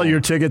 Sell all your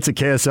tickets at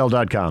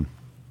KSL.com.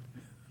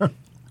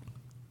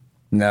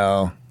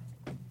 No.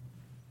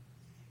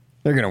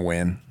 They're going to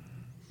win.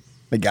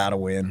 They got to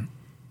win.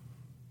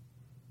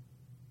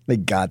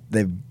 They've got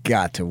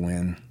to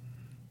win.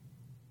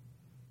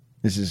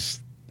 This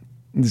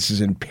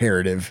is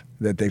imperative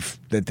that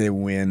they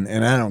win,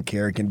 and I don't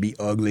care. It can be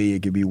ugly,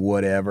 it can be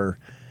whatever.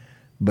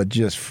 but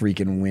just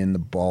freaking win the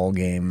ball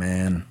game,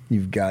 man.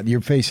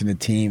 You're facing a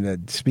team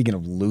that, speaking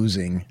of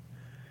losing,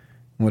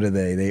 what are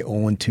they? They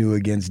 0-2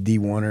 against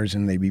D1ers,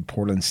 and they beat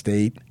Portland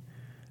State.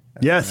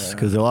 Yes,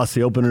 because they lost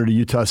the opener to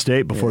Utah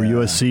State before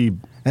USC.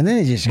 And then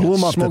they just blew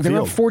them off the field.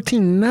 They're up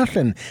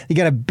 14-0. You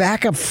got a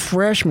backup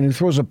freshman who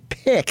throws a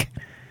pick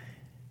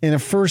in a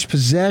first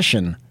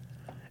possession,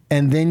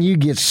 and then you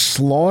get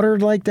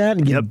slaughtered like that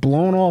and get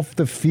blown off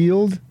the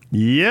field.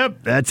 Yep,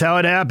 that's how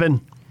it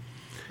happened.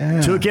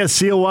 Yeah. Took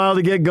SC a while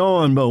to get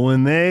going, but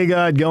when they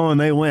got going,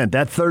 they went.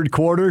 That third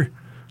quarter,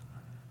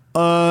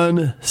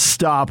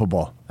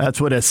 unstoppable. That's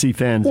what SC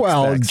fans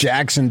expect.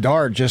 Jackson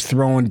Dart just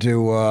throwing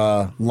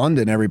to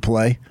London every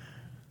play.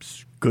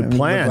 Good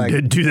plan.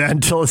 Didn't do that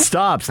until it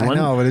stops. I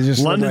know, but it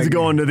just London's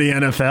going to the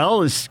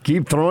NFL. Just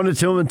keep throwing it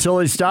to him until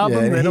they stop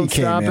him. They don't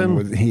stop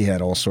him. He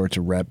had all sorts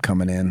of rep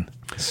coming in.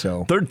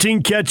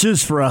 13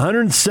 catches for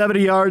 170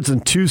 yards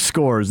and 2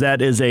 scores.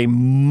 That is a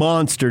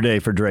monster day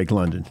for Drake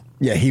London.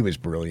 Yeah, he was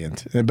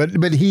brilliant.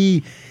 But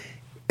he,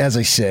 as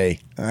I say,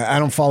 I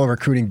don't follow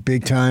recruiting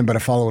big time, but I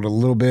follow it a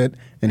little bit,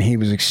 and he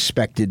was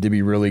expected to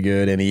be really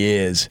good, and he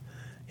is.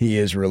 He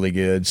is really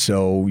good,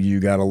 so you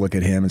got to look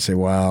at him and say,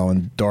 wow,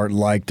 and Dart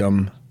liked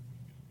him.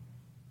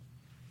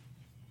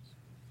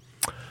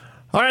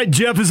 All right,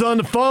 Jeff is on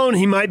the phone.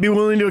 He might be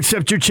willing to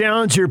accept your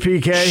challenge here,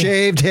 PK.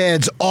 Shaved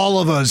heads, all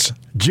of us.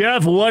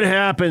 Jeff, what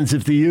happens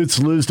if the Utes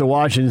lose to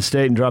Washington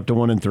State and drop to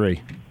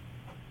 1-3?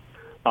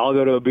 I'll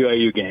go to a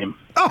BYU game.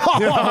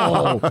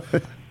 Oh!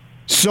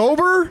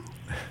 Sober?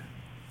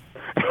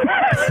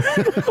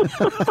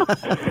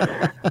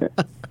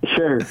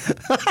 Sure.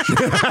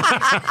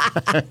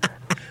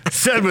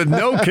 Said with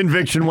no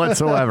conviction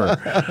whatsoever.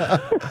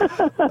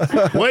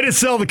 Way to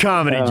sell the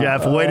comedy,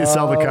 Jeff. Way to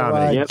sell the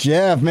comedy. Yep.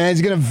 Jeff, man,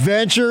 he's going to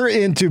venture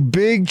into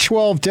Big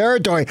 12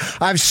 territory.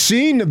 I've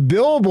seen the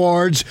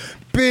billboards,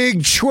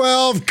 Big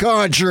 12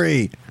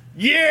 country.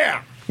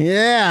 Yeah.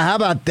 Yeah, how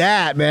about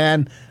that,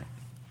 man?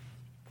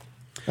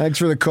 Thanks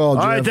for the call,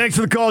 Jeff. All right, thanks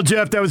for the call,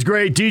 Jeff. That was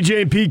great.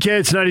 DJ and PK,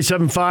 it's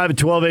 97.5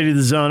 at 1280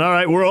 The Zone. All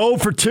right, we're 0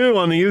 for 2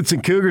 on the Utes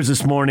and Cougars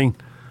this morning.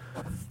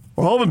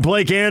 We're hoping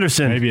Blake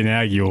Anderson, maybe an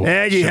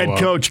Aggie head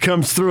coach,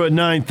 comes through at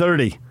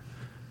 9:30.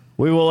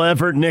 We will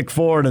effort Nick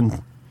Ford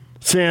and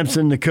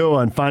Samson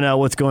Nakua and find out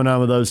what's going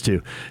on with those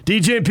two.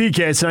 DJ and PK,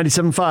 it's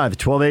 97.5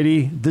 at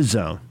 1280 The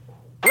Zone.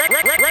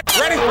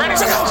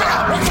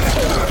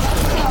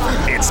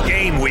 It's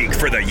game week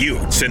for the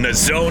Utes, and the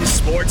Zone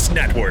Sports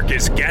Network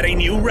is getting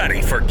you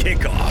ready for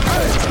kickoff.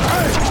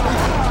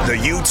 The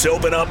Utes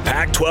open up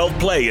Pac-12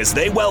 play as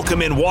they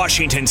welcome in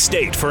Washington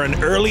State for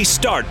an early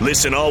start.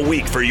 Listen all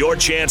week for your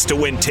chance to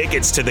win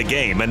tickets to the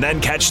game, and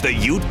then catch the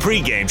Ute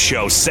pregame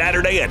show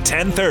Saturday at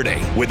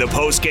 10:30 with a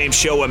postgame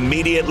show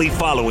immediately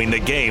following the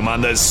game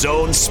on the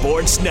Zone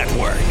Sports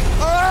Network.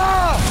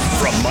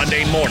 From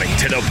Monday morning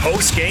to the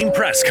postgame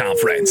press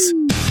conference,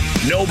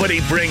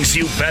 nobody brings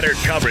you better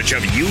coverage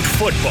of Ute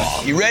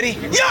football. You ready?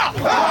 Yeah!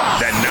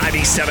 Than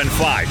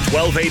 97.5,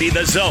 1280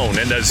 The Zone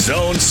and the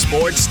Zone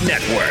Sports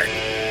Network.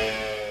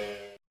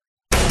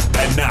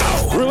 And now,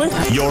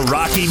 your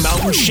Rocky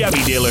Mountain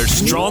Chevy dealer's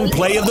strong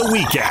play of the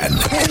weekend.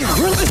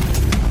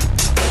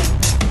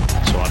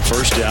 So on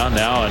first down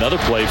now, another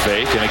play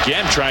fake, and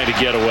again trying to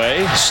get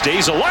away.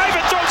 Stays alive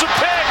and throws a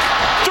pick.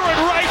 Threw it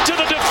right to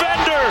the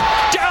defender.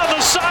 Down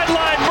the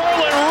sideline,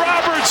 Merlin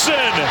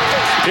Robertson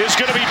is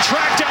going to be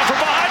tracked down from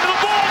behind, and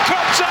the ball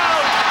comes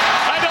out.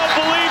 I don't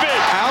believe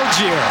it.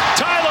 Algier.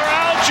 Tyler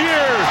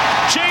Algier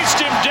chased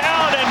him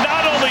down and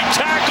not only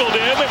tackled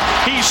him,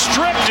 he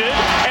stripped it,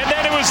 and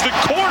then it was the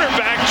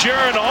quarterback,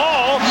 Jaron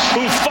Hall,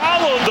 who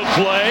followed the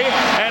play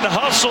and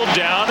hustled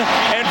down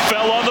and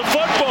fell on the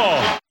football.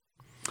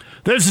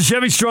 There's the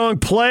Chevy Strong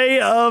play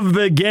of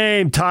the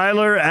game,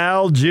 Tyler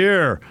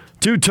Algier.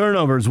 2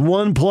 turnovers,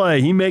 1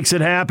 play. He makes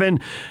it happen.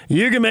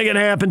 You can make it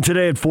happen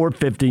today at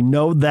 450.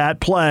 Know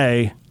that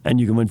play, and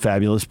you can win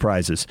fabulous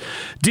prizes.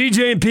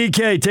 DJ and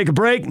PK, take a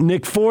break.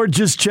 Nick Ford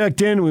just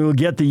checked in. We will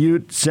get the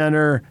Ute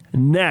Center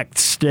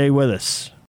next. Stay with us.